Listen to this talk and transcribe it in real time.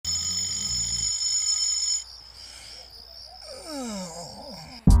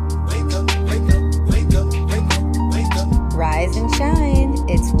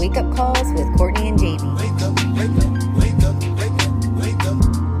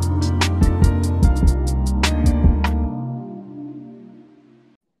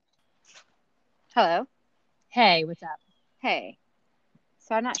Hello. Hey, what's up? Hey.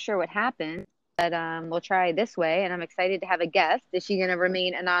 So I'm not sure what happened, but we'll try this way, and I'm excited to have a guest. Is she going to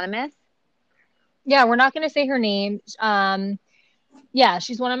remain anonymous? Yeah, we're not going to say her name. Yeah,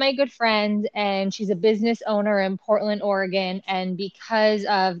 she's one of my good friends, and she's a business owner in Portland, Oregon. And because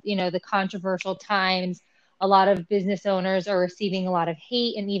of, the controversial times, a lot of business owners are receiving a lot of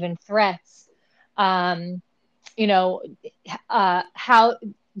hate and even threats, um, you know, how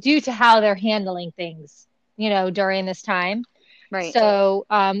due to how they're handling things, during this time. Right. So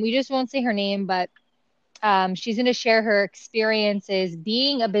we just won't say her name, but she's going to share her experiences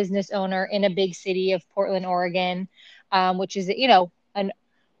being a business owner in a big city of Portland, Oregon, which is, an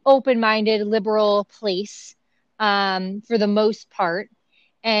open-minded, liberal place for the most part.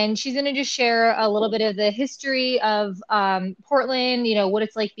 And she's going to just share a little bit of the history of Portland, what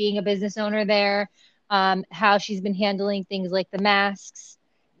it's like being a business owner there, how she's been handling things like the masks,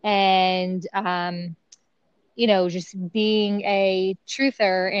 and just being a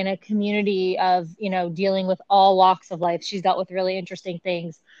truther in a community of, dealing with all walks of life. She's dealt with really interesting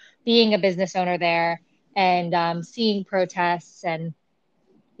things being a business owner there and seeing protests and,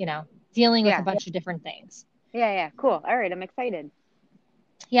 you know, dealing with a Yeah. bunch of different things. Yeah. Yeah. Cool. All right. I'm excited.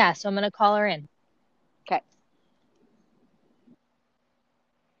 Yeah, so I'm going to call her in. Okay.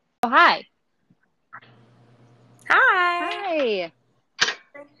 Oh, hi. Hi. Hi.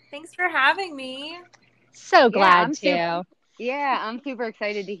 Thanks for having me. So Yeah. glad to. I'm super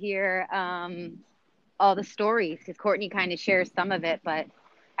excited to hear all the stories because Courtney kind of shares some of it, but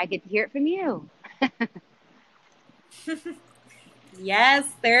I get to hear it from you. Yes,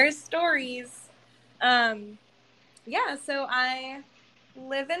 there's stories. So I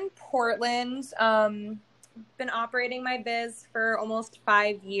live in Portland. Been operating my biz for almost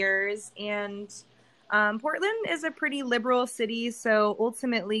 5 years, and Portland is a pretty liberal city. So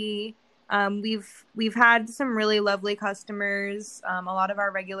ultimately, we've had some really lovely customers. A lot of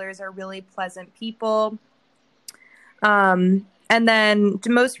our regulars are really pleasant people. And then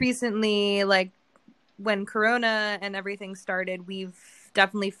most recently, like when Corona and everything started, we've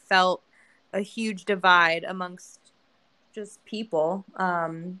definitely felt a huge divide amongst just people.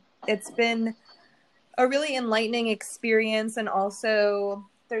 It's been a really enlightening experience, and also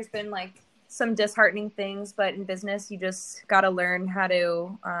there's been like some disheartening things, but in business you just got to learn how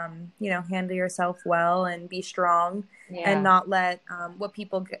to handle yourself well and be strong and not let what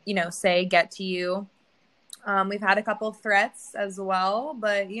people say get to you. We've had a couple of threats as well,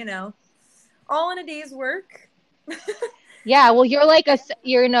 but all in a day's work. Yeah, well, you're like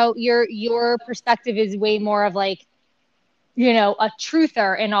your perspective is way more of like, a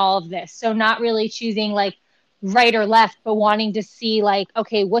truther in all of this. So not really choosing like right or left, but wanting to see like,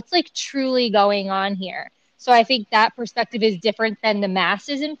 okay, what's like truly going on here. So I think that perspective is different than the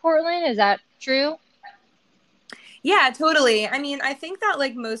masses in Portland. Is that true? Yeah, totally. I mean, I think that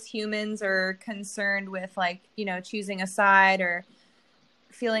like most humans are concerned with like, choosing a side or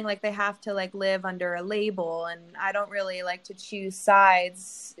feeling like they have to like live under a label, and I don't really like to choose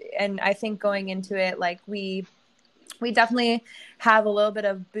sides. And I think going into it, like we definitely have a little bit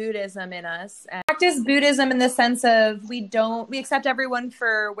of Buddhism in us, and practice Buddhism in the sense of we accept everyone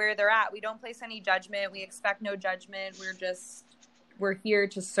for where they're at. We don't place any judgment. We expect no judgment. We're here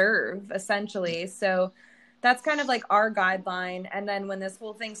to serve, essentially. So that's kind of like our guideline. And then when this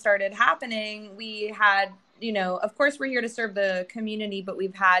whole thing started happening, we had, of course we're here to serve the community, but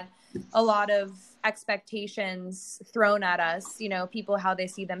we've had a lot of expectations thrown at us, people, how they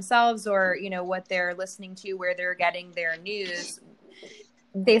see themselves, or, what they're listening to, where they're getting their news.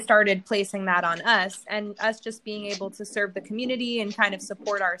 They started placing that on us, and us just being able to serve the community and kind of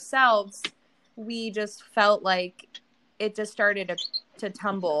support ourselves. We just felt like it just started to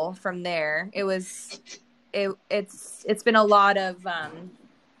tumble from there. It's been a lot of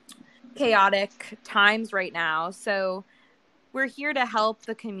chaotic times right now. So we're here to help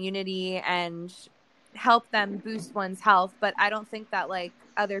the community and help them boost one's health. But I don't think that like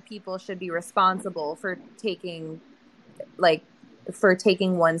other people should be responsible for taking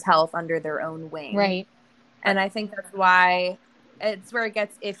one's health under their own wing. Right. And I think that's why it's where it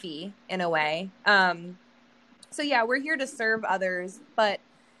gets iffy in a way. So yeah, we're here to serve others, but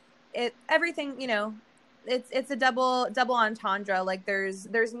everything, it's a double entendre. Like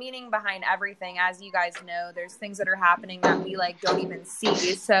there's meaning behind everything. As you guys know, there's things that are happening that we like don't even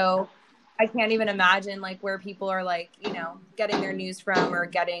see. So I can't even imagine like where people are like, getting their news from, or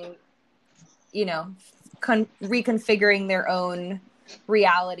getting, reconfiguring their own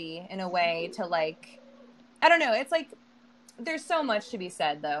reality in a way to like, I don't know. It's like, there's so much to be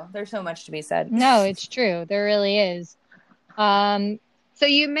said though. There's so much to be said. No, it's true. There really is. So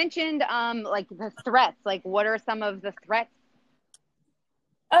you mentioned like the threats. Like, what are some of the threats,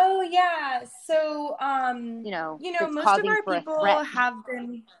 Oh yeah. So that's most of causing our for a people threat? have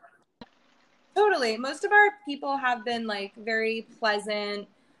been totally. Most of our people have been like very pleasant.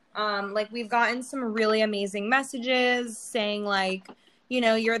 Like we've gotten some really amazing messages saying like,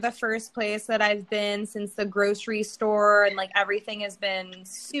 you're the first place that I've been since the grocery store, and like everything has been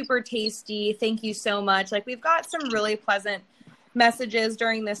super tasty. Thank you so much. Like we've got some really pleasant messages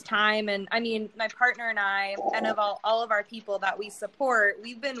during this time. And I mean, my partner and I, and of all of our people that we support,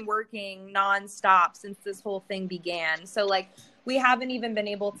 we've been working nonstop since this whole thing began. So like we haven't even been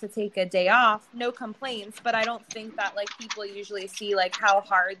able to take a day off. No complaints, but I don't think that like people usually see like how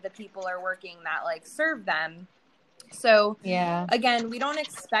hard the people are working that like serve them. So Yeah. again, we don't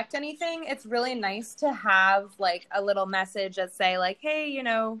expect anything. It's really nice to have like a little message that say like, hey,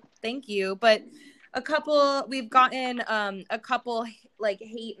 thank you. But we've gotten a couple like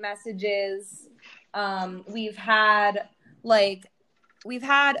hate messages. We've had like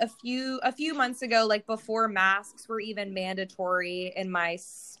a few months ago, like before masks were even mandatory in my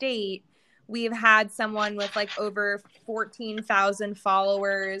state, we've had someone with like over 14,000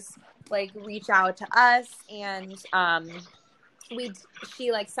 followers like reach out to us, and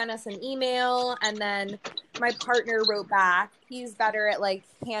she like sent us an email, and then my partner wrote back. He's better at like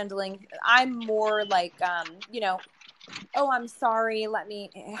handling. I'm more like oh, I'm sorry,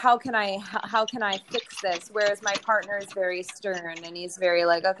 how can I fix this? Whereas my partner is very stern, and he's very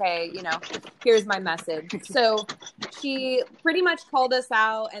like, okay, here's my message. So she pretty much called us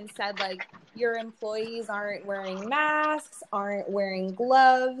out and said like, your employees aren't wearing masks, aren't wearing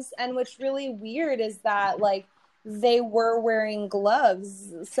gloves. And what's really weird is that like they were wearing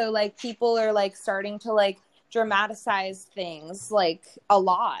gloves. So like people are like starting to like dramatize things like a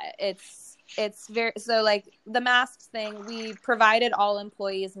lot. It's very, so like the masks thing, we provided all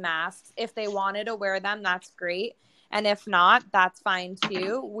employees masks. If they wanted to wear them, that's great. And if not, that's fine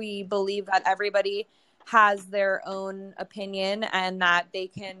too. We believe that everybody has their own opinion and that they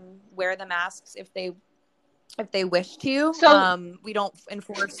can wear the masks if they wish to. So, We don't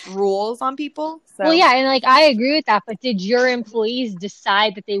enforce rules on people. well, So yeah, and like I agree with that, but did your employees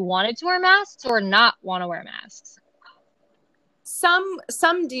decide that they wanted to wear masks or not want to wear masks?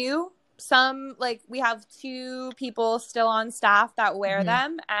 some do. Some, like we have 2 people still on staff that wear Mm-hmm.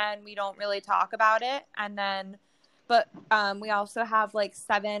 them, and we don't really talk about it. And then but we also have like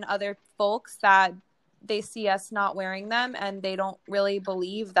 7 other folks that they see us not wearing them, and they don't really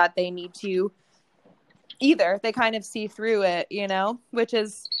believe that they need to either. They kind of see through it, which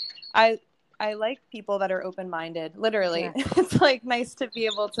is, I like people that are open-minded, literally. Yeah. It's like nice to be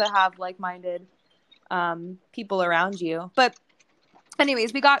able to have like-minded people around you. But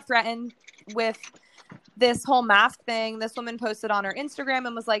anyways, we got threatened with this whole mask thing. This woman posted on her Instagram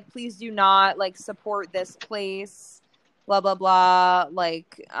and was like, please do not like support this place, blah blah blah.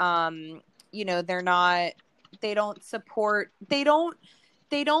 Like they don't support, they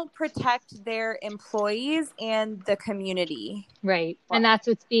don't protect their employees and the community. Right. And that's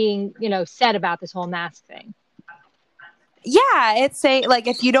what's being, said about this whole mask thing. Yeah, it's like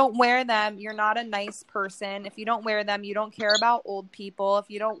if you don't wear them, you're not a nice person. If you don't wear them, you don't care about old people. If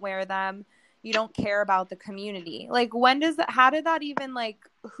you don't wear them, you don't care about the community. Like how did that even like,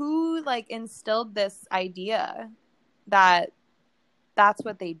 who like instilled this idea that that's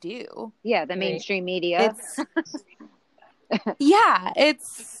what they do? Yeah, the Right. mainstream media.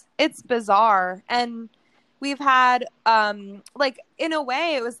 It's bizarre. And we've had like in a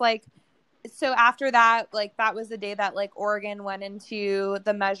way it was like, so after that, like that was the day that like Oregon went into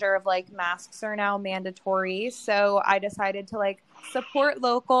the measure of like masks are now mandatory. So I decided to like support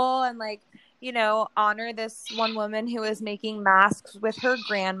local and like, honor this one woman who was making masks with her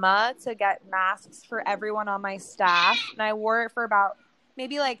grandma to get masks for everyone on my staff. And I wore it for about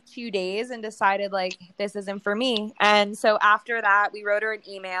maybe like 2 days and decided like, this isn't for me. And so after that, we wrote her an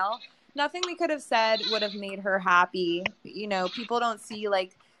email. Nothing we could have said would have made her happy. People don't see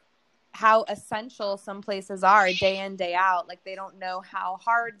like how essential some places are day in, day out. Like they don't know how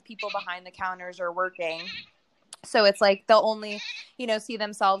hard people behind the counters are working. So it's like they'll only, see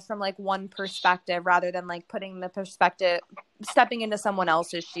themselves from like one perspective rather than like stepping into someone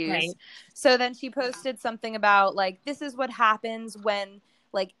else's shoes. Right. So then she posted something about like, this is what happens when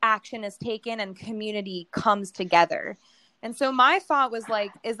like action is taken and community comes together. And so my thought was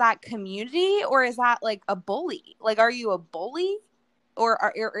like, is that community or is that like a bully? Like, are you a bully?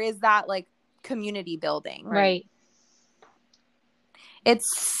 Or is that like community building? Right.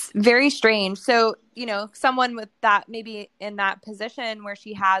 It's very strange. So, someone with that, maybe in that position where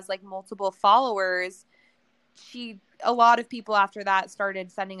she has like multiple followers, a lot of people after that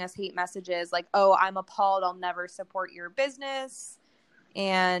started sending us hate messages like, oh, I'm appalled, I'll never support your business.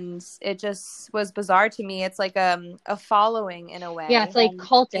 And it just was bizarre to me. It's like a following in a way. Yeah, it's like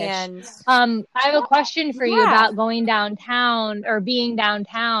cultish. And I have a question for you yeah. about going downtown or being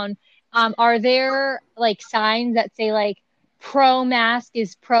downtown. Are there like signs that say like pro mask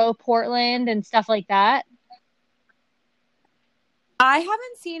is pro Portland and stuff like that? I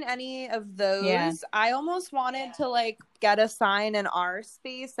haven't seen any of those. Yeah. I almost wanted to like get a sign in our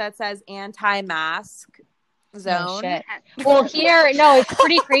space that says anti-mask zone. Oh, shit. Well, here, no, it's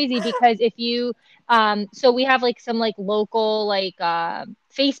pretty crazy because if you, so we have like some like local like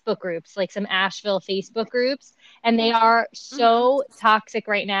Facebook groups, like some Asheville Facebook groups, and they are so toxic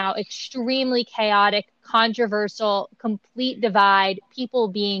right now, extremely chaotic, controversial, complete divide, people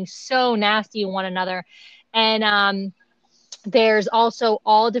being so nasty to one another. And there's also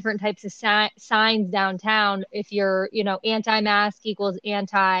all different types of signs downtown. If you're, anti-mask equals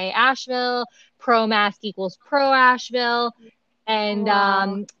anti-Asheville, pro-mask equals pro-Asheville. And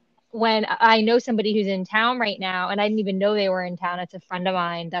Wow. When I know somebody who's in town right now, and I didn't even know they were in town, it's a friend of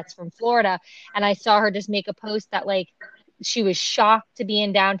mine that's from Florida, and I saw her just make a post that like she was shocked to be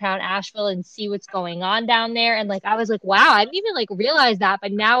in downtown Asheville and see what's going on down there. And like, I was like, wow, I didn't even like realize that.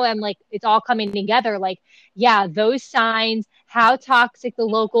 But now I'm like, it's all coming together. Like, yeah, those signs, how toxic the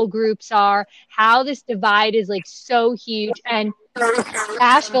local groups are, how this divide is like so huge. And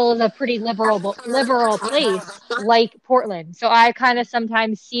Asheville is a pretty liberal place like Portland. So I kind of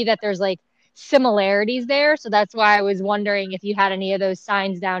sometimes see that there's like similarities there. So that's why I was wondering if you had any of those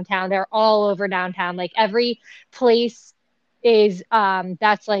signs downtown. They're all over downtown. Like every place is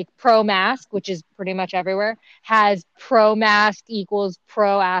that's like pro mask, which is pretty much everywhere, has pro mask equals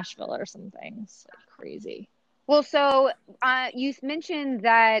pro Asheville or something. It's like crazy. Well, so you mentioned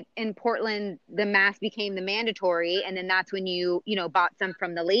that in Portland, the mask became the mandatory, and then that's when you bought some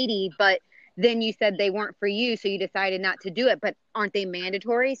from the lady. But then you said they weren't for you, so you decided not to do it. But aren't they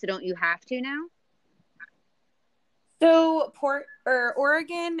mandatory? So don't you have to now? So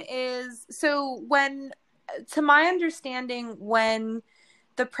Oregon is, so when, to my understanding, when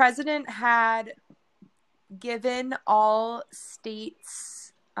the president had given all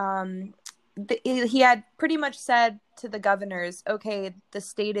states, he had pretty much said to the governors, okay, the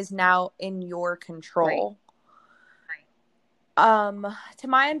state is now in your control. Right. To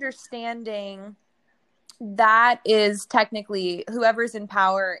my understanding, that is technically whoever's in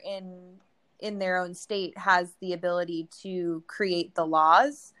power in their own state has the ability to create the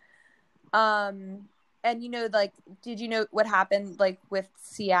laws. And like, did you know what happened like with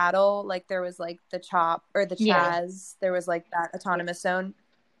Seattle? Like there was like the CHOP or the Chaz, there was like that autonomous zone.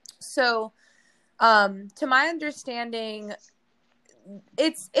 So, to my understanding,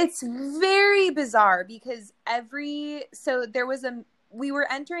 it's very bizarre because we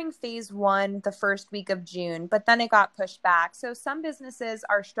were entering phase 1 the first week of June, but then it got pushed back. So some businesses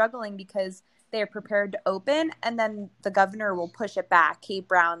are struggling because they're prepared to open, and then the governor will push it back. Kate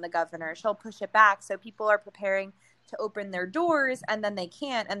Brown, the governor, she'll push it back. So people are preparing to open their doors, and then they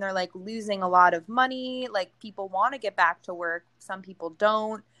can't, and they're like losing a lot of money. Like people want to get back to work. Some people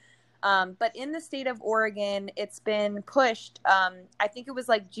don't. But in the state of Oregon, it's been pushed. I think it was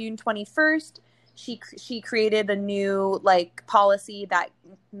like June 21st. She created a new like policy that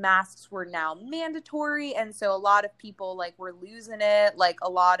masks were now mandatory. And so a lot of people like were losing it. Like a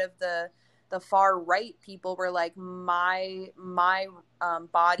lot of the far right people were like, my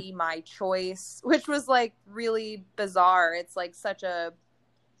body, my choice, which was like really bizarre. It's like such a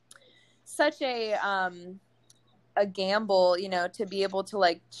gamble, to be able to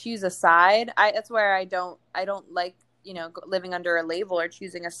like choose a side. That's where I don't like, living under a label or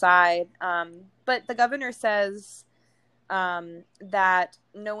choosing a side. But the governor says that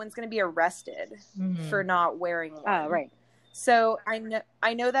no one's going to be arrested for not wearing one. Oh, right. So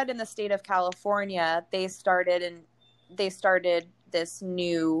I know that in the state of California, they started this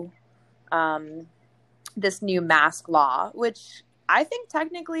new mask law, which I think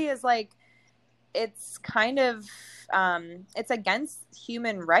technically is like, it's kind of it's against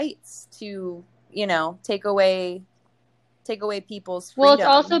human rights to take away people's freedom. Well, it's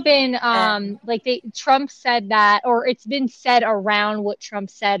also been Trump said that, or it's been said around what Trump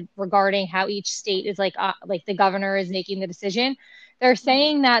said regarding how each state is like the governor is making the decision. They're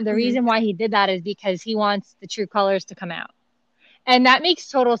saying that the reason why he did that is because he wants the true colors to come out. And that makes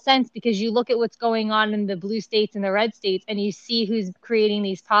total sense because you look at what's going on in the blue states and the red states, and you see who's creating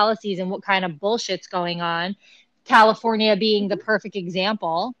these policies and what kind of bullshit's going on. California being the perfect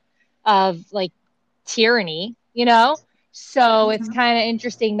example of like tyranny, So it's kind of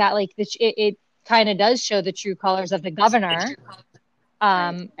interesting that like it kind of does show the true colors of the governor.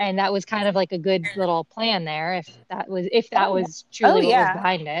 Right. And that was kind of like a good little plan there, if that was Oh truly what was yeah.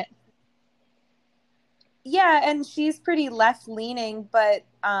 behind it. Yeah, and she's pretty left leaning, but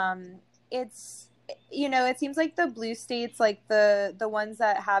it's it seems like the blue states, like the ones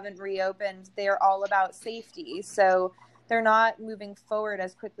that haven't reopened, they're all about safety. So they're not moving forward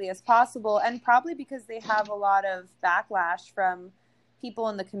as quickly as possible, and probably because they have a lot of backlash from people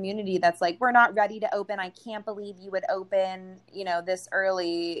in the community that's like, we're not ready to open. I can't believe you would open, this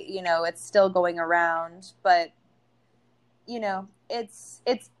early. It's still going around, but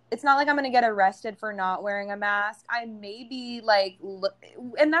it's not like I'm going to get arrested for not wearing a mask. I may be like,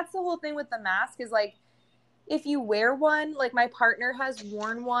 and that's the whole thing with the mask is like, if you wear one, like my partner has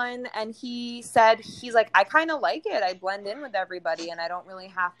worn one and he said, he's like, I kind of like it. I blend in with everybody and I don't really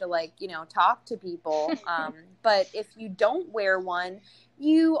have to like, talk to people. But if you don't wear one,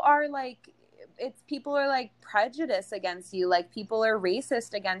 you are like, people are like prejudiced against you. Like people are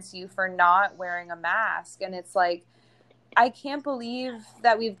racist against you for not wearing a mask. And it's like, I can't believe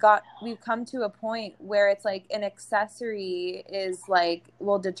that we've come to a point where it's like an accessory is like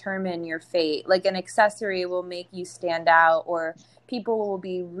will determine your fate. Like an accessory will make you stand out, or people will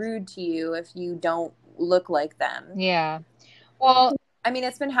be rude to you if you don't look like them. Yeah. Well, I mean,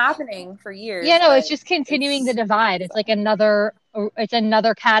 it's been happening for years. yeah, no, it's but just continuing the divide. It's like another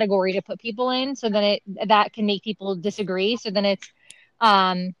category to put people in, so then that can make people disagree. So then it's,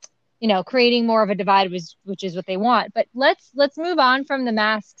 creating more of a divide, which is what they want. But let's move on from the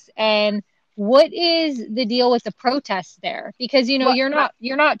masks. And what is the deal with the protests there? Because you're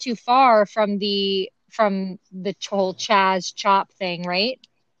not too far from the whole Chaz Chop thing, right?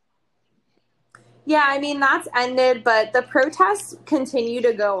 Yeah, I mean, that's ended, but the protests continue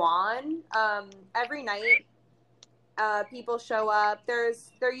to go on. Every night, people show up. They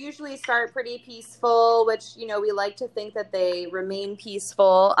usually start pretty peaceful, which, we like to think that they remain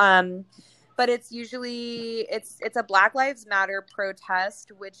peaceful. But it's usually, it's a Black Lives Matter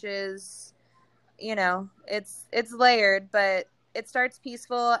protest, which is, it's layered, but it starts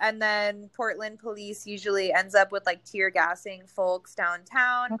peaceful, and then Portland police usually ends up with like tear gassing folks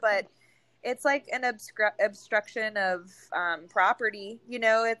downtown. Okay. But it's like an obstruction of property.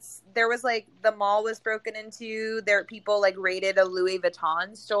 There was like the mall was broken into. There people like raided a Louis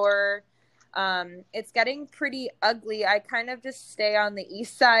Vuitton store. It's getting pretty ugly. I kind of just stay on the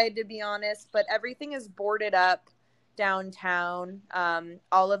east side, to be honest, but everything is boarded up downtown.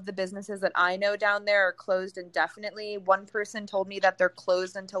 All of the businesses that I know down there are closed indefinitely. One person told me that they're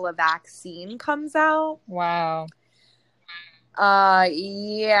closed until a vaccine comes out. Wow.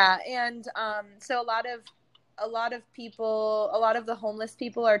 Yeah. And so a lot of the homeless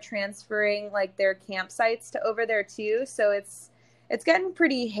people are transferring like their campsites to over there too. So it's getting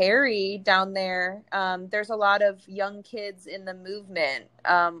pretty hairy down there. There's a lot of young kids in the movement.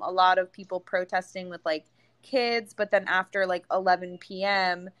 A lot of people protesting with like kids, but then after like 11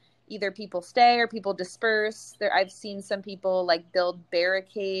 p.m., either people stay or people disperse. I've seen some people like build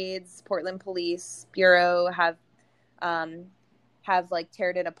barricades. Portland Police Bureau have like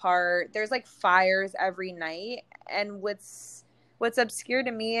teared it apart. There's like fires every night. And what's obscure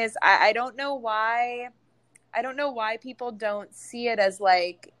to me is I don't know why people don't see it as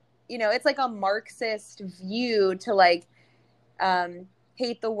like, it's like a Marxist view to like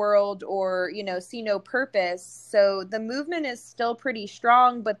hate the world or, see no purpose. So the movement is still pretty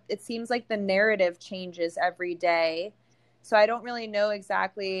strong, but it seems like the narrative changes every day. So I don't really know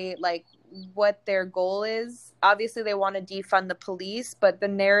exactly like what their goal is. Obviously they want to defund the police, but the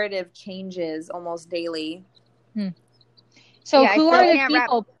narrative changes almost daily. So Yeah, who are the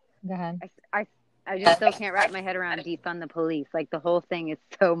people? Go ahead. I just still can't wrap my head around defund the police. Like the whole thing is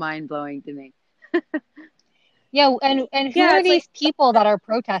so mind blowing to me. Yeah, and who are these people that are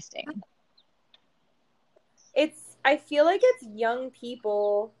protesting? I feel like it's young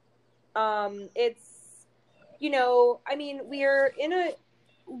people. It's, I mean, we're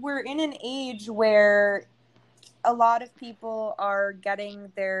in an age where a lot of people are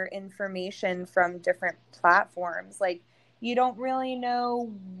getting their information from different platforms. Like, you don't really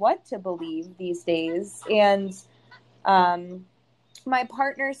know what to believe these days. And my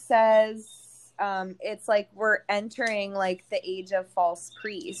partner says it's like we're entering like the age of false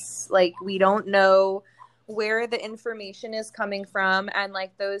priests. Like, we don't know where the information is coming from, and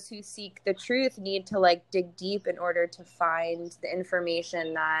like those who seek the truth need to like dig deep in order to find the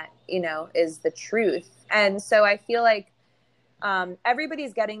information that is the truth. And so I feel like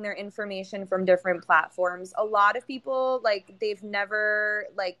everybody's getting their information from different platforms. A lot of people, like, they've never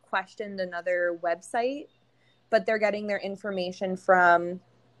like questioned another website, but they're getting their information from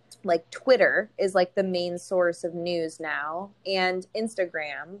like Twitter is like the main source of news now, and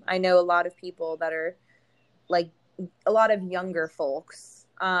Instagram. I know a lot of people that are like a lot of younger folks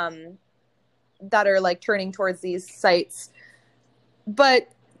that are like turning towards these sites. But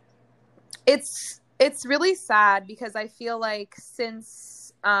it's really sad because I feel like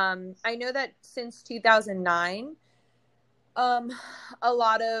since I know that since 2009 a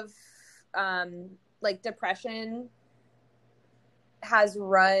lot of like depression has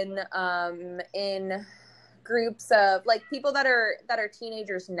run in groups of like people that are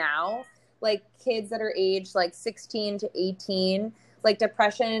teenagers now, like kids that are aged like 16 to 18. Like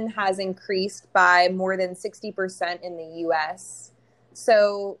depression has increased by more than 60% in the US.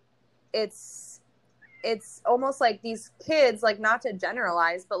 So it's almost like these kids, like not to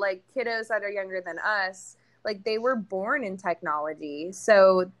generalize, but like kiddos that are younger than us, like they were born in technology.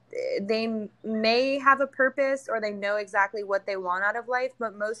 So they may have a purpose or they know exactly what they want out of life,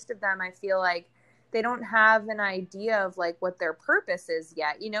 but most of them, I feel like they don't have an idea of like what their purpose is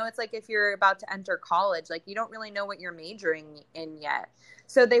yet. You know, it's like if you're about to enter college, like you don't really know what you're majoring in yet.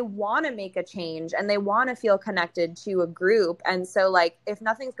 So they want to make a change and they want to feel connected to a group. And so like if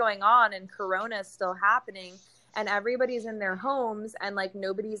nothing's going on and Corona is still happening and everybody's in their homes and like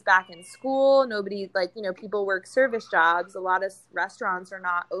nobody's back in school, nobody, like, you know, people work service jobs. A lot of restaurants are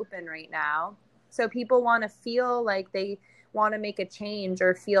not open right now. So people want to feel like they want to make a change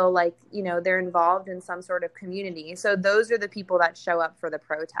or feel like, you know, they're involved in some sort of community. So those are the people that show up for the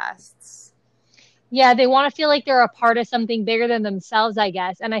protests. Yeah, they want to feel like they're a part of something bigger than themselves, I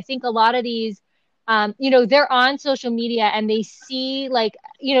guess. And I think a lot of these, you know, they're on social media and they see like,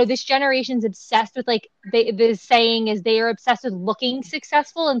 you know, this generation's obsessed with like, the saying is they are obsessed with looking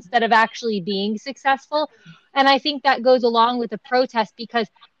successful instead of actually being successful. And I think that goes along with the protest because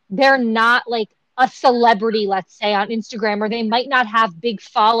they're not like a celebrity, let's say on Instagram, or they might not have big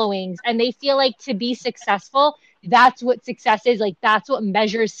followings and they feel like to be successful, that's what success is. Like that's what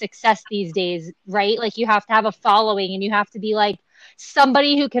measures success these days, right? Like you have to have a following and you have to be like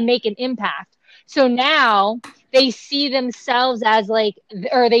somebody who can make an impact. So now they see themselves as like,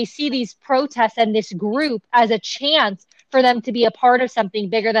 or they see these protests and this group as a chance for them to be a part of something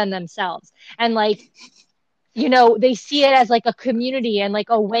bigger than themselves. And like, you know, they see it as like a community and like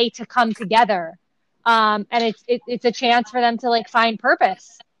a way to come together. And it's a chance for them to like find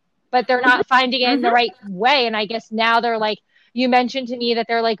purpose, but they're not finding it in the right way. And I guess now they're like, you mentioned to me that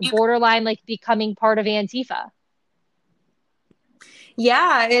they're like borderline, like becoming part of Antifa.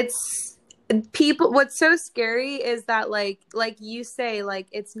 Yeah, it's people. What's so scary is that like you say, like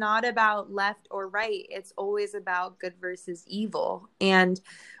it's not about left or right. It's always about good versus evil. And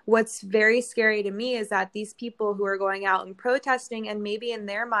what's very scary to me is that these people who are going out and protesting, and maybe in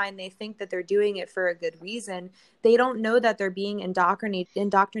their mind they think that they're doing it for a good reason, they don't know that they're being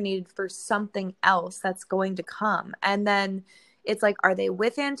indoctrinated for something else that's going to come. And then it's like, are they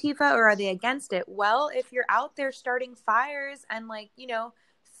with Antifa or are they against it? Well, if you're out there starting fires and like, you know,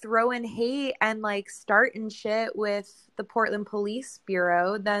 throwing hate and like starting shit with the Portland Police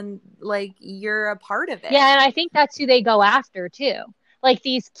Bureau, then like you're a part of it. Yeah, and I think that's who they go after too. Like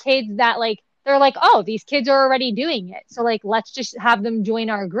these kids that like, they're like, oh, these kids are already doing it. So like, let's just have them join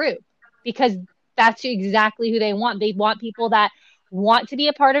our group because that's exactly who they want. They want people that want to be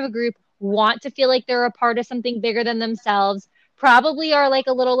a part of a group, want to feel like they're a part of something bigger than themselves, probably are like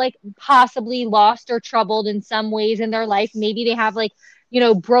a little like possibly lost or troubled in some ways in their life. Maybe they have like, you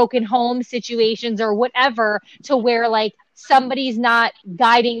know, broken home situations or whatever to where like somebody's not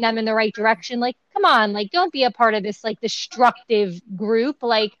guiding them in the right direction. Like, come on, like, don't be a part of this like destructive group.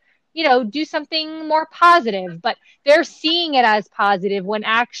 Like, you know, do something more positive. But they're seeing it as positive when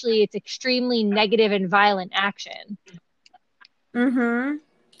actually it's extremely negative and violent action.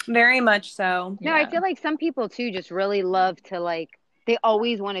 Very much so. No, I feel like some people too just really love to like, they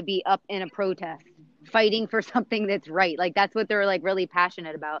always want to be up in a protest, fighting for something that's right. Like that's what they're like really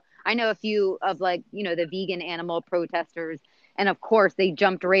passionate about. I know a few of like, you know, the vegan animal protesters, and of course they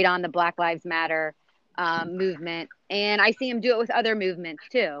jumped right on the Black Lives Matter movement. And I see them do it with other movements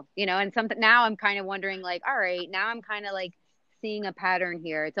too, you know, and something now I'm kind of wondering like, all right, now I'm kind of like seeing a pattern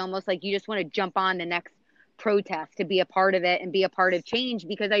here. It's almost like you just want to jump on the next protest to be a part of it and be a part of change,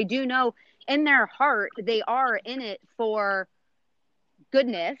 because I do know in their heart they are in it for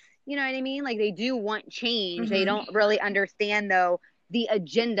goodness. You know what I mean? Like they do want change. They don't really understand though the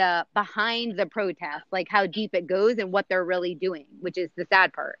agenda behind the protest, like how deep it goes and what they're really doing, which is the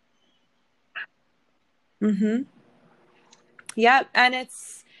sad part. Yep. And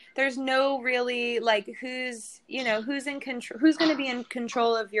there's no really like who's in control, who's going to be in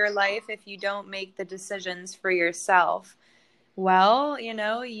control of your life if you don't make the decisions for yourself. well,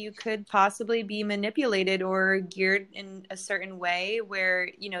 you could possibly be manipulated or geared in a certain way where,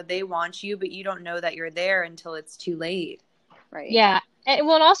 they want you, but you don't know that you're there until it's too late. Right. Yeah. And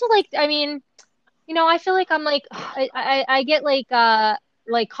well, and also like, I mean, I feel like I'm like I get like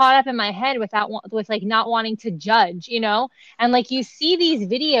caught up in my head with like not wanting to judge, and like you see these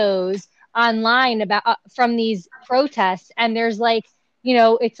videos online about from these protests, and there's like,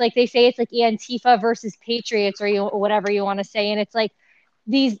 it's like they say it's like Antifa versus Patriots, or whatever you want to say, and it's like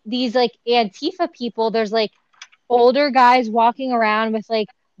these like Antifa people, there's like older guys walking around with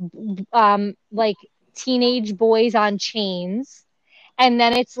like teenage boys on chains, and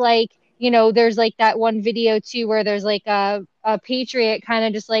then it's like, there's like that one video too where there's like a patriot kind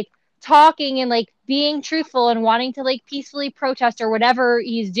of just like talking and like being truthful and wanting to like peacefully protest or whatever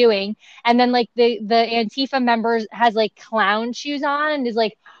he's doing. And then like the Antifa members has like clown shoes on and is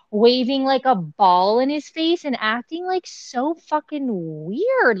like waving like a ball in his face and acting like so fucking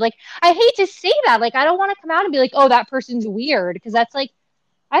weird. Like, I hate to say that. Like, I don't want to come out and be like, oh, that person's weird. Because that's like,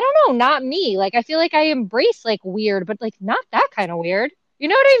 I don't know, not me. Like, I feel like I embrace like weird, but like not that kind of weird. You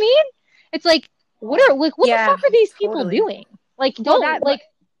know what I mean? It's like, what the Yeah, fuck are these people totally. doing? Like, Well, don't like,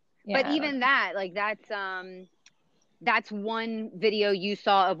 but yeah, even that, like, that's one video you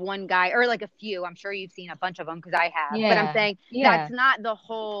saw of one guy, or like a few. I'm sure you've seen a bunch of them because I have. But I'm yeah, saying yeah, that's not the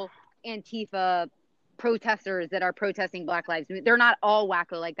whole Antifa protesters that are protesting Black Lives Matter. They're not all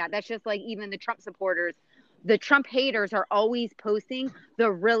wacko like that. That's just like even the Trump supporters. The Trump haters are always posting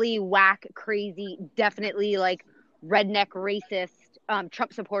the really whack, crazy, definitely like redneck racist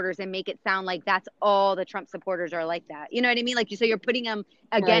Trump supporters and make it sound like that's all the Trump supporters are like that. You know what I mean? Like, so you're putting them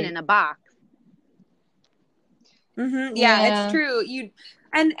again right, in a box. Mm-hmm. Yeah, it's yeah. true.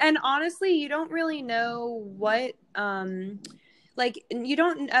 And honestly, you don't really know what like you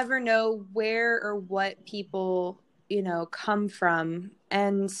don't ever know where or what people, come from.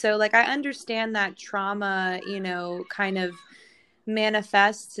 And so like I understand that trauma, kind of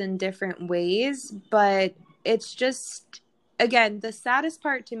manifests in different ways, but it's just, again, the saddest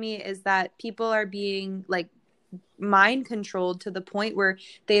part to me is that people are being like mind controlled to the point where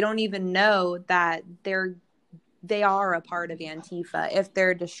they don't even know that they are a part of Antifa. If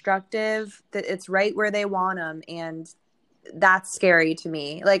they're destructive, that it's right where they want them. And that's scary to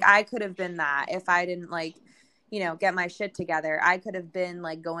me. Like, I could have been that if I didn't like, get my shit together. I could have been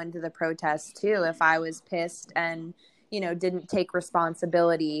like going to the protests too if I was pissed and, didn't take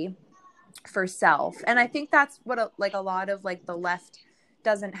responsibility for self. And I think that's what a lot of like the left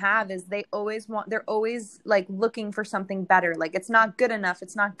doesn't have is they're always like looking for something better. Like, it's not good enough.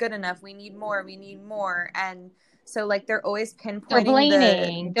 It's not good enough. We need more. We need more. And so like they're always They're pinpointing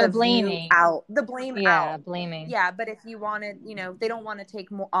blaming. They're the view blaming. out, the blame Yeah, out. blaming. Yeah, but if you wanted, they don't want to take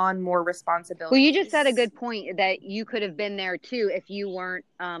on more Well, you just said a responsibilities. good point that you could have been there too if you weren't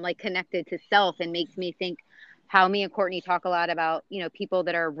like connected to self, and makes me think how me and Courtney talk a lot about, people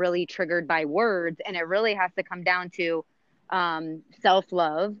that are really triggered by words, and it really has to come down to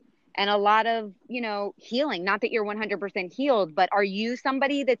self-love and a lot of, healing. Not that you're 100% healed, but are you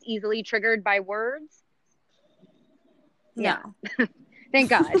somebody that's easily triggered by words? No. Yeah. Thank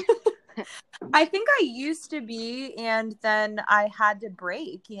God. I think I used to be, and then I had to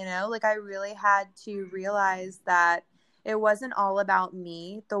break, like I really had to realize that it wasn't all about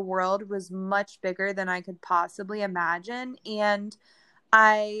me. The world was much bigger than I could possibly imagine. And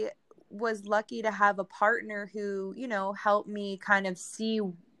I was lucky to have a partner who, helped me kind of see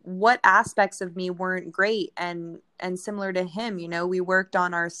what aspects of me weren't great, and similar to him, we worked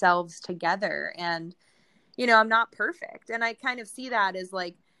on ourselves together. And I'm not perfect. And I kind of see that as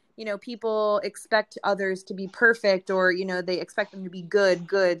like, people expect others to be perfect, or, they expect them to be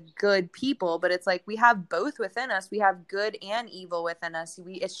good people. But it's like, we have both within us. We have good and evil within us.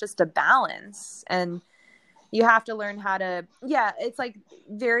 It's just a balance. And you have to learn how to, yeah, it's like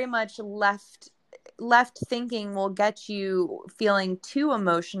very much left thinking will get you feeling too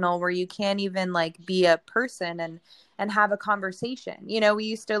emotional where you can't even like be a person and have a conversation. We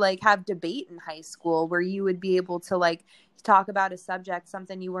used to like have debate in high school where you would be able to like talk about a subject,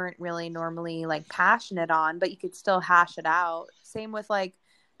 something you weren't really normally like passionate on, but you could still hash it out. Same with like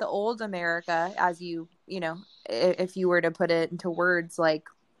the old America, as if you were to put it into words, like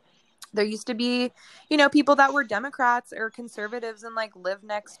there used to be, people that were Democrats or conservatives and like live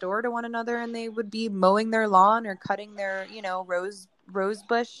next door to one another, and they would be mowing their lawn or cutting their, rose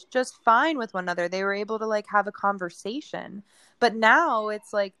bush just fine with one another. They were able to like have a conversation. But now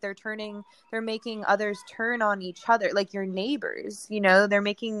it's like they're making others turn on each other, like your neighbors, they're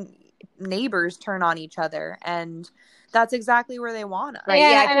making neighbors turn on each other. And that's exactly where they want us. Right.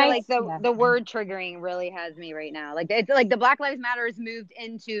 Yeah, Yeah, I and feel I like the yeah. the word triggering really has me right now. Like it's like the Black Lives Matter has moved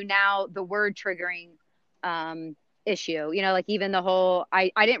into now the word triggering issue. You know, like even the whole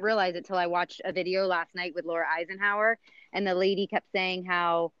I didn't realize it till I watched a video last night with Laura Eisenhower, and the lady kept saying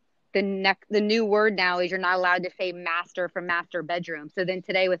how the new word now is you're not allowed to say master from master bedroom. So then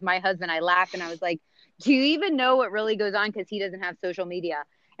today with my husband I laughed and I was like, "Do you even know what really goes on, because he doesn't have social media?"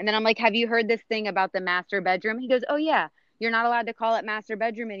 And then I'm like, "Have you heard this thing about the master bedroom?" He goes, "Oh yeah. You're not allowed to call it master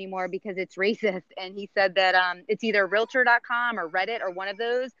bedroom anymore because it's racist." And he said that it's either realtor.com or Reddit or one of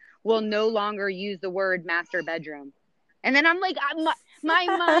those will no longer use the word master bedroom. And then I'm like, my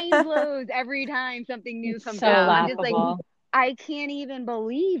mind blows every time something new It's comes so out. I'm just like, laughable. I can't even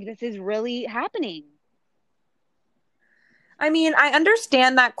believe this is really happening. I mean, I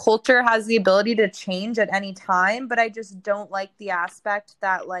understand that culture has the ability to change at any time, but I just don't like the aspect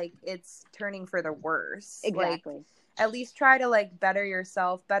that like it's turning for the worse. Like, Exactly. at least try to like better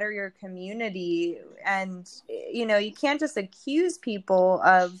yourself, better your community, and you can't just accuse people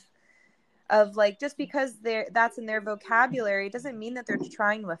of like, just because that's in their vocabulary, it doesn't mean that they're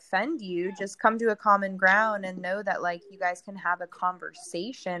trying to offend you. Just come to a common ground and know that like you guys can have a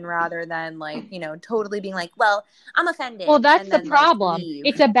conversation rather than like, totally being like, well, I'm Well, offended, that's and the then like problem. leave.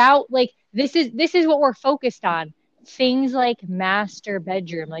 It's about like this is what we're focused on. Things like master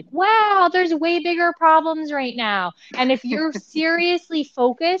bedroom. Like, wow, there's way bigger problems right now. And if you're seriously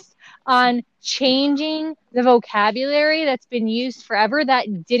focused on changing the vocabulary that's been used forever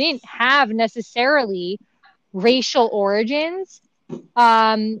that didn't have necessarily racial origins,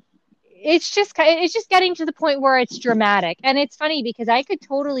 um it's just getting to the point where it's dramatic. And it's funny because I could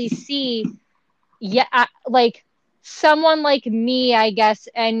totally see, yeah, like someone like me, I guess,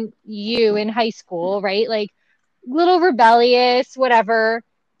 and you in high school, right? Like little rebellious, whatever.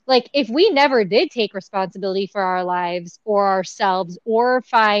 Like if we never did take responsibility for our lives or ourselves or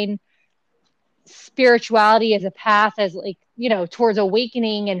find spirituality as a path, as like, towards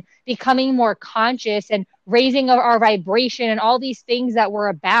awakening and becoming more conscious and raising our vibration and all these things that we're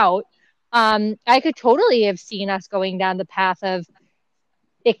about, I could totally have seen us going down the path of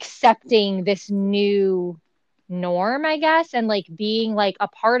accepting this new norm, I guess, and like being like a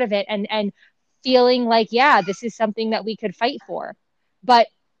part of it and feeling like, yeah, this is something that we could fight for. But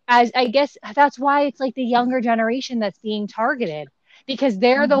as I guess that's why it's like the younger generation that's being targeted, because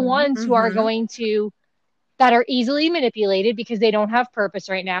they're the ones who are Mm-hmm. going to that are easily manipulated because they don't have purpose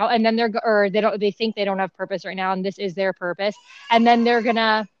right now, and then they think they don't have purpose right now and this is their purpose, and then they're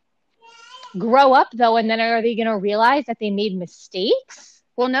gonna grow up though, and then are they gonna realize that they made mistakes?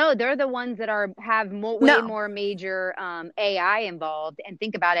 Well, no, they're the ones that have way No. more major AI involved. And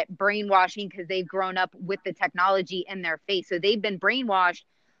think about it, brainwashing, because they've grown up with the technology in their face. So they've been brainwashed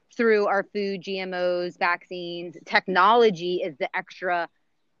through our food, GMOs, vaccines. Technology is the extra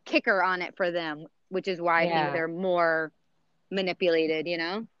kicker on it for them, which is why I think Yeah. they're more manipulated, you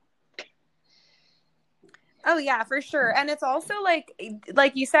know? Oh yeah, for sure. And it's also like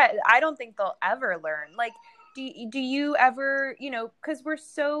you said, I don't think they'll ever learn. Like, do you ever, because we're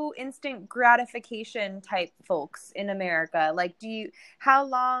so instant gratification type folks in America. Like, how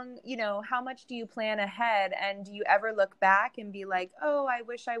long, how much do you plan ahead? And do you ever look back and be like, oh, I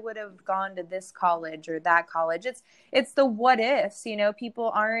wish I would have gone to this college or that college? It's the what ifs, people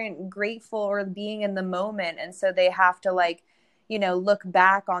aren't grateful or being in the moment. And so they have to like, look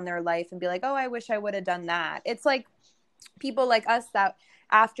back on their life and be like, oh, I wish I would have done that. It's like people like us that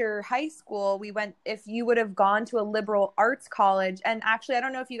after high school, if you would have gone to a liberal arts college, and actually, I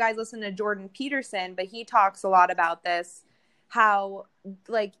don't know if you guys listen to Jordan Peterson, but he talks a lot about this, how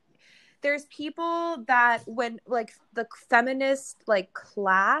like there's people that when like the feminist like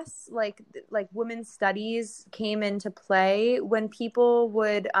class, like women's studies came into play, when people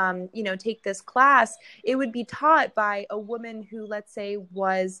would take this class, it would be taught by a woman who, let's say,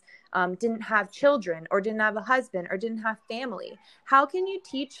 was didn't have children or didn't have a husband or didn't have family. How can you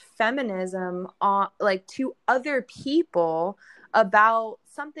teach feminism like to other people about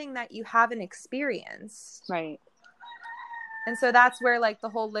something that you haven't experienced? Right. And so that's where like the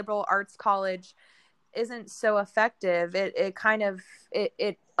whole liberal arts college isn't so effective. It kind of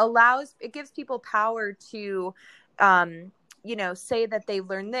it gives people power to say that they've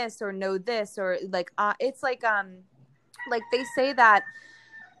learned this or know this, or like it's like they say that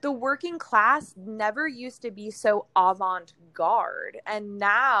the working class never used to be so avant-garde, and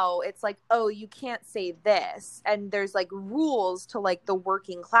now it's like, oh, you can't say this, and there's like rules to like the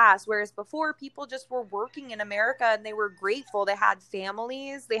working class, whereas before people just were working in America and they were grateful, they had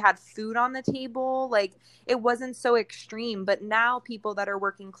families, they had food on the table, like it wasn't so extreme. But now people that are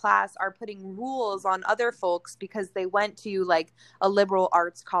working class are putting rules on other folks because they went to like a liberal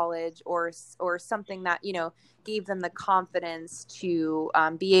arts college or something that, you know, gave them the confidence to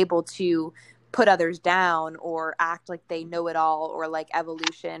be able to put others down or act like they know it all, or like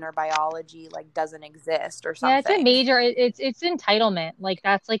evolution or biology like doesn't exist or Yeah, it's a something. major, it's entitlement. Like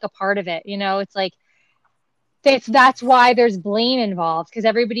that's like a part of it, you know, it's like that's why there's blame involved,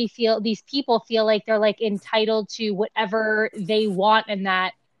 because these people feel like they're like entitled to whatever they want, and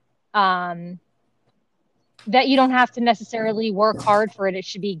um that you don't have to necessarily work hard for it. It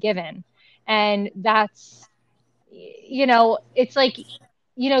should be given. And that's, you know, it's like,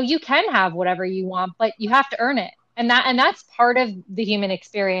 you know, you can have whatever you want, but you have to earn it. And that's part of the human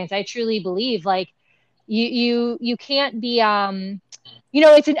experience. I truly believe like you can't be, you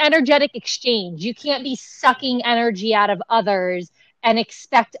know, it's an energetic exchange. You can't be sucking energy out of others and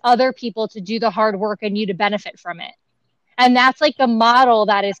expect other people to do the hard work and you to benefit from it. And that's like the model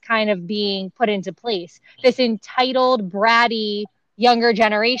that is kind of being put into place. This entitled, bratty younger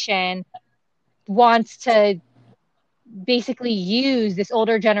generation wants to basically use this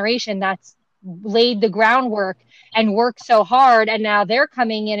older generation that's laid the groundwork and worked so hard. And now they're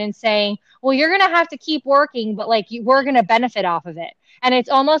coming in and saying, well, you're going to have to keep working, but like we're going to benefit off of it. And it's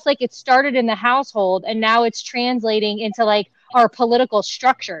almost like it started in the household and now it's translating into like our political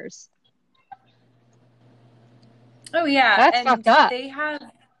structures. Oh yeah, That's and fucked up. they have,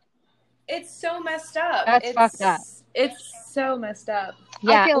 it's so messed up. That's fucked up. It's so messed up.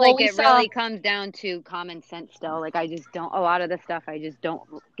 Yeah, I feel well, like we it saw. really comes down to common sense still. Like I just don't, a lot of the stuff I just don't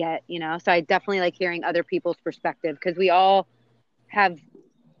get, you know. So I definitely like hearing other people's perspective, because we all have,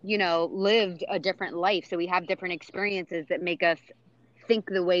 you know, lived a different life. So we have different experiences that make us think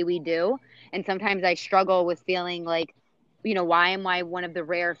the way we do. And sometimes I struggle with feeling like, you know, why am I one of the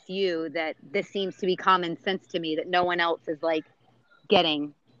rare few that this seems to be common sense to me that no one else is like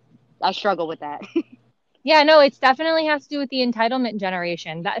getting? I struggle with that. Yeah, no, it's definitely has to do with the entitlement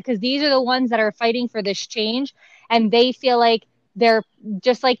generation, that because these are the ones that are fighting for this change, and they feel like they're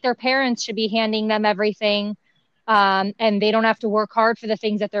just like their parents should be handing them everything, and they don't have to work hard for the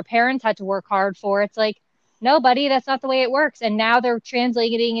things that their parents had to work hard for. It's like, no, buddy, that's not the way it works. And now they're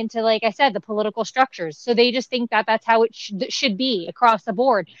translating into, like I said, the political structures. So they just think that that's how it should be across the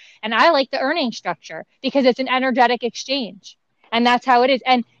board. And I like the earning structure because it's an energetic exchange, and that's how it is.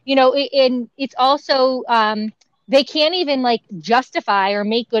 And you know, it's also they can't even like justify or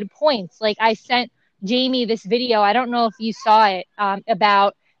make good points. Like I sent Jamie this video, I don't know if you saw it,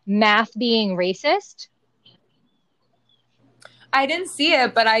 about math being racist. I didn't see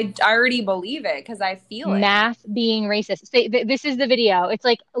it, but I already believe it because I feel it. Math being racist. This is the video. It's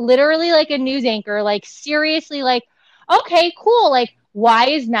like literally like a news anchor, like seriously, like, okay, cool. Like, why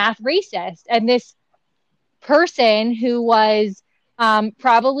is math racist? And this person who was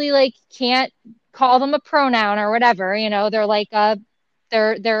probably like can't call them a pronoun or whatever, you know, they're like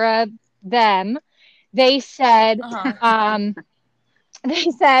they're a them. They said they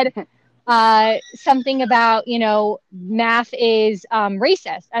said something about, you know, math is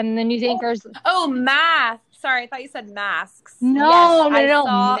racist, and the news anchors. Oh, math. Sorry, I thought you said masks. No, yes, no, I no,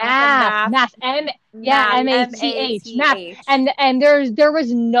 saw math. Yeah, MATH, math. And there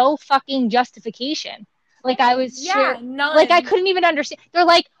was no fucking justification. Like I was none. like I couldn't even understand. They're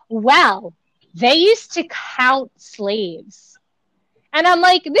like, well, they used to count slaves, and I'm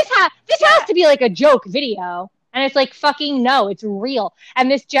like, this has to be like a joke video. And it's like, fucking no, it's real. And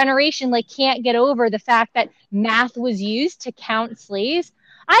this generation like can't get over the fact that math was used to count slaves.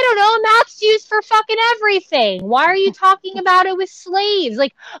 I don't know, math's used for fucking everything. Why are you talking about it with slaves?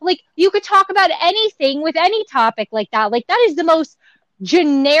 Like you could talk about anything with any topic like that. Like that is the most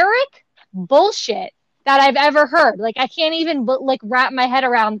generic bullshit that I've ever heard. Like I can't even like wrap my head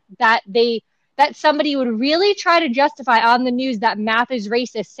around that that somebody would really try to justify on the news that math is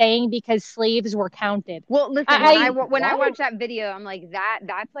racist, saying because slaves were counted. Well, listen, when I watch that video, I'm like,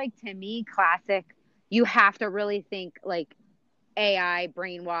 that's like, to me, classic. You have to really think like AI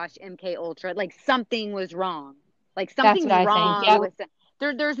brainwash MK Ultra. Like something was wrong. Like something's wrong with it.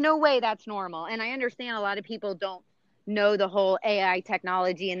 There's no way that's normal. And I understand a lot of people don't know the whole AI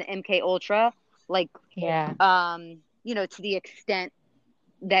technology and the MK Ultra. Like, you know, to the extent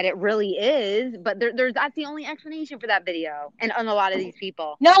that it really is, but that's the only explanation for that video and on a lot of these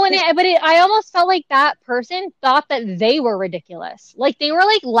people. No, I almost felt like that person thought that they were ridiculous. Like they were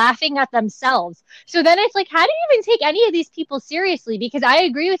like laughing at themselves. So then it's like, how do you even take any of these people seriously? Because I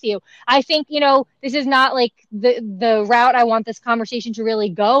agree with you. I think, this is not like the route I want this conversation to really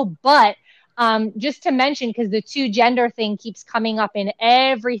go, but just to mention, because the two gender thing keeps coming up in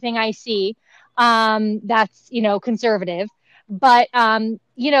everything I see, that's, conservative. But,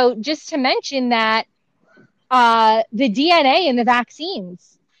 just to mention that the DNA in the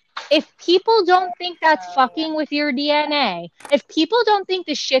vaccines, if people don't think that's fucking with your DNA, if people don't think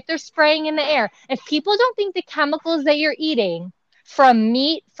the shit they're spraying in the air, if people don't think the chemicals that you're eating from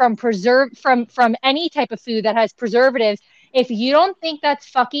meat, from any type of food that has preservatives, if you don't think that's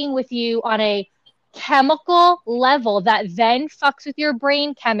fucking with you on a chemical level that then fucks with your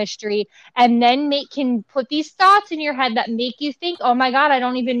brain chemistry and then can put these thoughts in your head that make you think, oh my God, I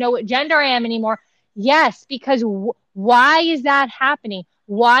don't even know what gender I am anymore. Yes, because why is that happening?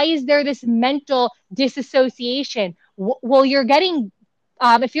 Why is there this mental disassociation? Well, you're getting,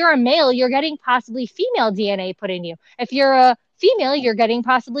 if you're a male, you're getting possibly female DNA put in you. If you're a female, you're getting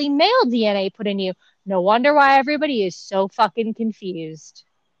possibly male DNA put in you. No wonder why everybody is so fucking confused.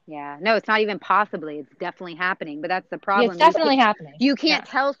 Yeah, no, it's not even possibly. It's definitely happening. But that's the problem. Yeah, it's definitely happening. You can't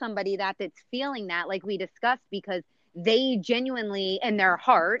tell somebody that's feeling that, like we discussed, because they genuinely in their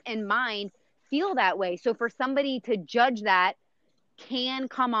heart and mind feel that way. So for somebody to judge that can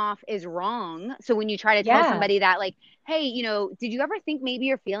come off as wrong. So when you try to tell somebody that, like, hey, did you ever think maybe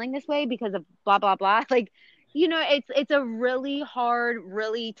you're feeling this way because of blah, blah, blah? Like, it's a really hard,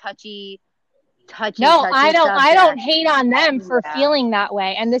 really touchy. I don't hate on them for feeling that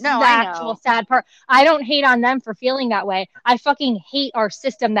way. And this is the actual sad part. I don't hate on them for feeling that way. I fucking hate our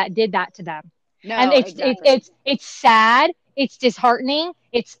system that did that to them. No, and it's sad. It's disheartening.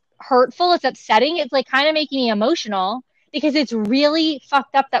 It's hurtful. It's upsetting. It's like kind of making me emotional because it's really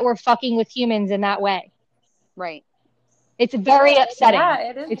fucked up that we're fucking with humans in that way. Right. It's very upsetting. Yeah,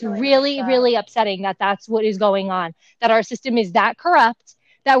 it is. It's really, really upsetting that that's what is going on, that our system is that corrupt,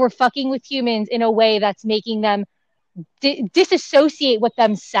 that we're fucking with humans in a way that's making them disassociate with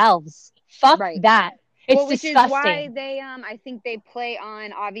themselves. Fuck that. It's disgusting. Which is why they, I think they play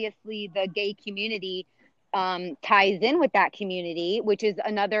on, obviously, the gay community ties in with that community, which is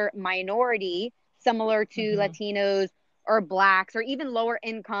another minority similar to Latinos or Blacks or even lower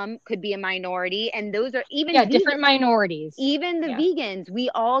income could be a minority. And those are even different minorities. Even the vegans, we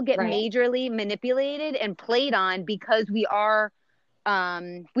all get majorly manipulated and played on because we are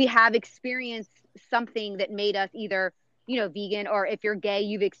we have experienced something that made us either, vegan, or if you're gay,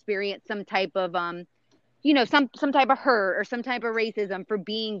 you've experienced some type of, some type of hurt or some type of racism for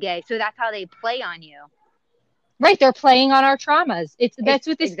being gay. So that's how they play on you. Right. They're playing on our traumas.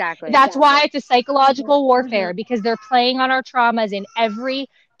 That's why it's a psychological warfare, because they're playing on our traumas in every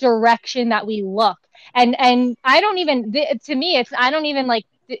direction that we look. And I don't even, to me, it's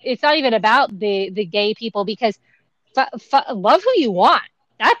not even about the gay people, because love who you want.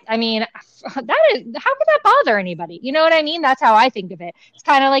 That is, how could that bother anybody? You know what I mean? That's how I think of it. It's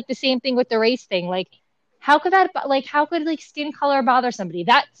kind of like the same thing with the race thing. Like, how could skin color bother somebody?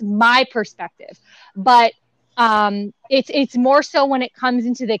 That's my perspective. But it's more so when it comes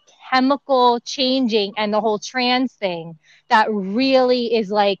into the chemical changing and the whole trans thing that really is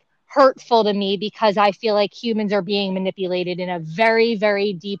like hurtful to me, because I feel like humans are being manipulated in a very,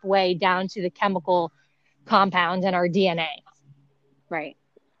 very deep way down to the chemical compounds in our DNA. Right.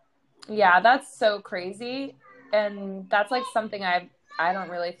 Yeah, that's so crazy. And that's like something I don't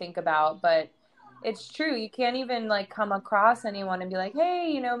really think about, but it's true. You can't even like come across anyone and be like,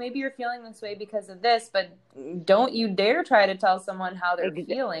 hey, maybe you're feeling this way because of this, but don't you dare try to tell someone how they're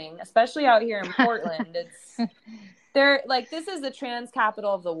feeling, especially out here in Portland. They're like, this is the trans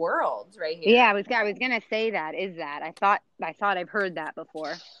capital of the world right here. Yeah, I was going to say that. I thought I've heard that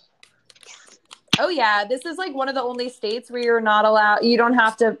before. Oh yeah, this is like one of the only states where you're not allowed. You don't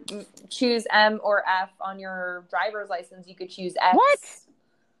have to choose M or F on your driver's license. You could choose X. What?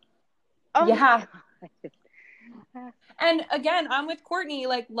 Oh yeah. And again, I'm with Courtney.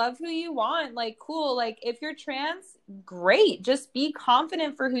 Like, love who you want. Like, cool. Like, if you're trans, great. Just be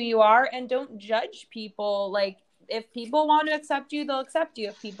confident for who you are and don't judge people. Like, if people want to accept you, they'll accept you.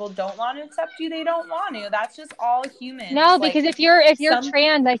 If people don't want to accept you, they don't want to. That's just all humans. No, because if you're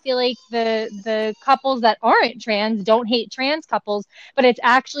trans, I feel like the couples that aren't trans don't hate trans couples, but it's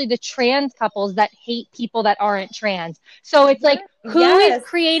actually the trans couples that hate people that aren't trans. So it's like, who is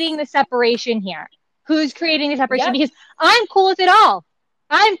creating the separation here? Who's creating the separation? Because I'm cool with it all.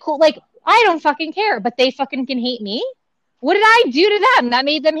 I'm cool. Like, I don't fucking care, but they fucking can hate me. What did I do to them that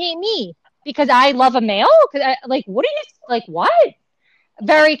made them hate me? Because I love a male? Like, what are you, like, what?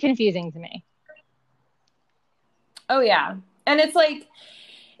 Very confusing to me. Oh yeah. And it's like,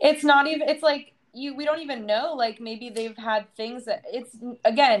 it's not even, it's like, we don't even know, like maybe they've had things that it's,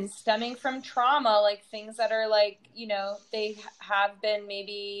 again, stemming from trauma, like things that are like, you know, they have been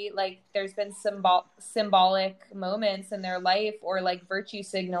maybe like there's been symbolic moments in their life, or like virtue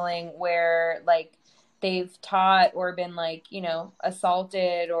signaling where like they've taught or been like, you know,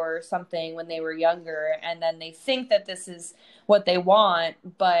 assaulted or something when they were younger, and then they think that this is what they want,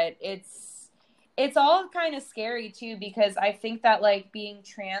 but it's all kind of scary too, because I think that like being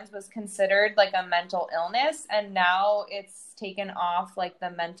trans was considered like a mental illness, and now it's taken off like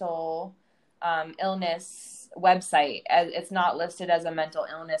the mental illness website, as it's not listed as a mental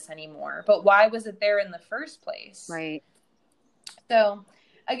illness anymore. But why was it there in the first place? Right. So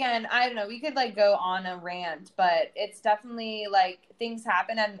again, I don't know, we could like go on a rant, but it's definitely like things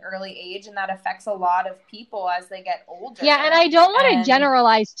happen at an early age, and that affects a lot of people as they get older. Yeah, and I don't want to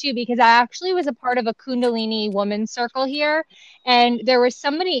generalize too, because I actually was a part of a Kundalini women's circle here, and there was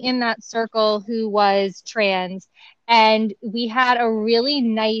somebody in that circle who was trans, and we had a really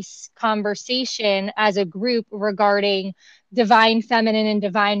nice conversation as a group regarding divine feminine and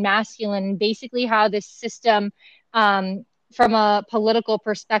divine masculine, and basically how this system, from a political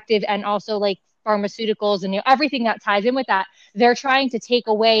perspective, and also like pharmaceuticals and, you know, everything that ties in with that, they're trying to take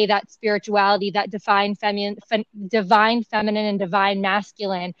away that spirituality, that divine feminine and divine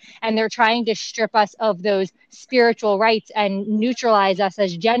masculine, and they're trying to strip us of those spiritual rights and neutralize us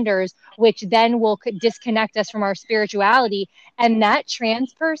as genders, which then will disconnect us from our spirituality. And that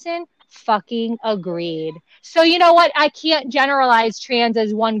trans person fucking agreed. So you know what, I can't generalize trans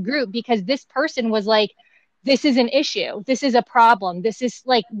as one group, because this person was like, this is an issue, this is a problem, this is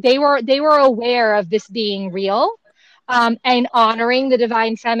like, they were aware of this being real, and honoring the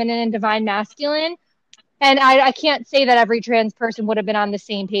divine feminine and divine masculine. And I can't say that every trans person would have been on the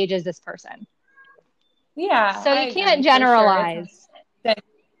same page as this person. Yeah, so you can't generalize. Sure.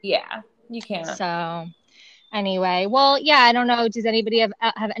 Yeah, you can't. So anyway, well, yeah, I don't know, does anybody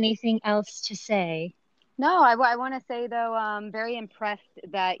have anything else to say? No, I want to say though, I'm very impressed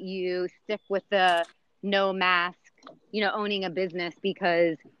that you stick with the no mask, you know, owning a business,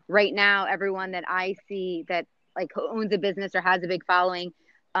 because right now everyone that I see that like owns a business or has a big following,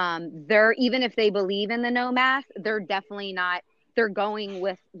 they're, even if they believe in the no mask, they're definitely not, they're going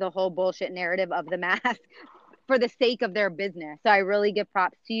with the whole bullshit narrative of the mask for the sake of their business. So I really give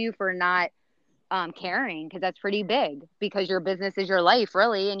props to you for not caring, because that's pretty big, because your business is your life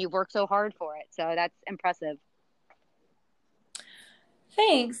really, and you've worked so hard for it. So that's impressive.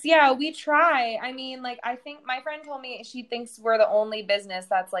 Thanks. Yeah, we try. I mean, like, I think my friend told me she thinks we're the only business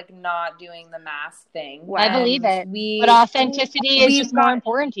that's like not doing the mask thing. Wow. I believe it. But authenticity is just more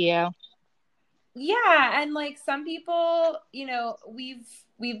important to you. Yeah, and like some people, you know, we've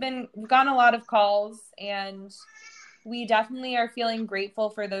gotten a lot of calls, and we definitely are feeling grateful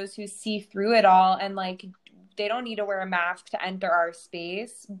for those who see through it all, and like they don't need to wear a mask to enter our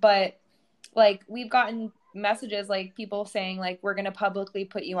space. But like we've gotten messages like people saying like, we're going to publicly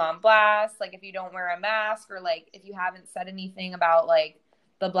put you on blast, like if you don't wear a mask, or like if you haven't said anything about like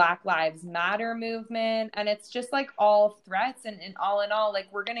the Black Lives Matter movement. And it's just like all threats, and all in all, like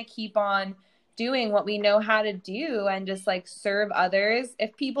we're going to keep on doing what we know how to do, and just like serve others.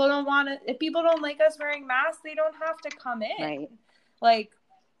 If people don't like us wearing masks, they don't have to come in. Right. Like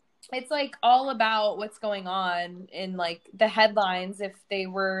it's like all about what's going on in like the headlines. If they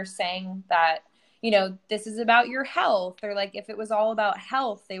were saying that, you know, this is about your health, or like if it was all about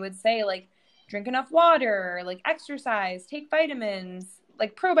health, they would say like drink enough water, like exercise, take vitamins,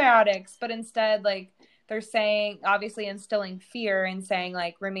 like probiotics. But instead, like they're saying, obviously instilling fear and saying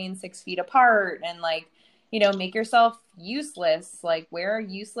like remain 6 feet apart, and like, you know, make yourself useless, like wear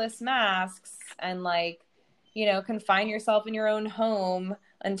useless masks, and like, you know, confine yourself in your own home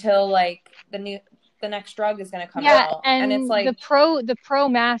until like the next drug is going to come out. And it's like the pro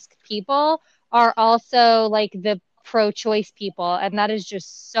mask people are also like the pro-choice people, and that is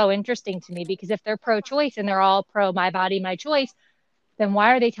just so interesting to me, because if they're pro-choice and they're all pro my body my choice, then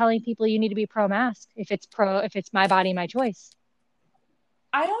why are they telling people you need to be pro-mask if it's my body my choice?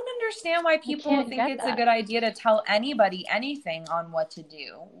 I don't understand why people think it's a good idea to tell anybody anything on what to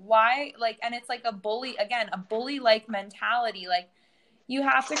do. Why? Like, and it's like a bully-like mentality. Like, you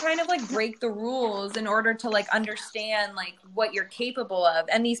have to kind of like break the rules in order to like understand like what you're capable of.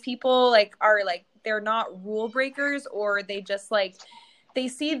 And these people like are like, they're not rule breakers, or they just like, they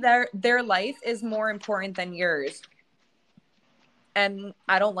see their life is more important than yours. And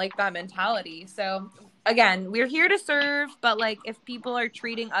I don't like that mentality. So again, we're here to serve, but like if people are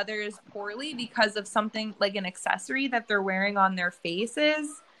treating others poorly because of something like an accessory that they're wearing on their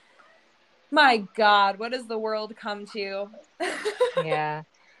faces, my God, what does the world come to? Yeah.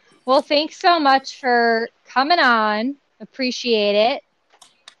 Well, thanks so much for coming on. Appreciate it.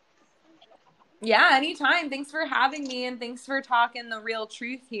 Yeah, anytime. Thanks for having me, and thanks for talking the real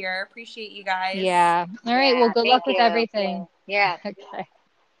truth here. Appreciate you guys. Yeah. All right. Well, Yeah, good luck thank with you. everything. Yeah. Okay.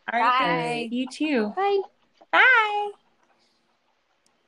 All right, Bye. thanks. You too. Bye. Bye.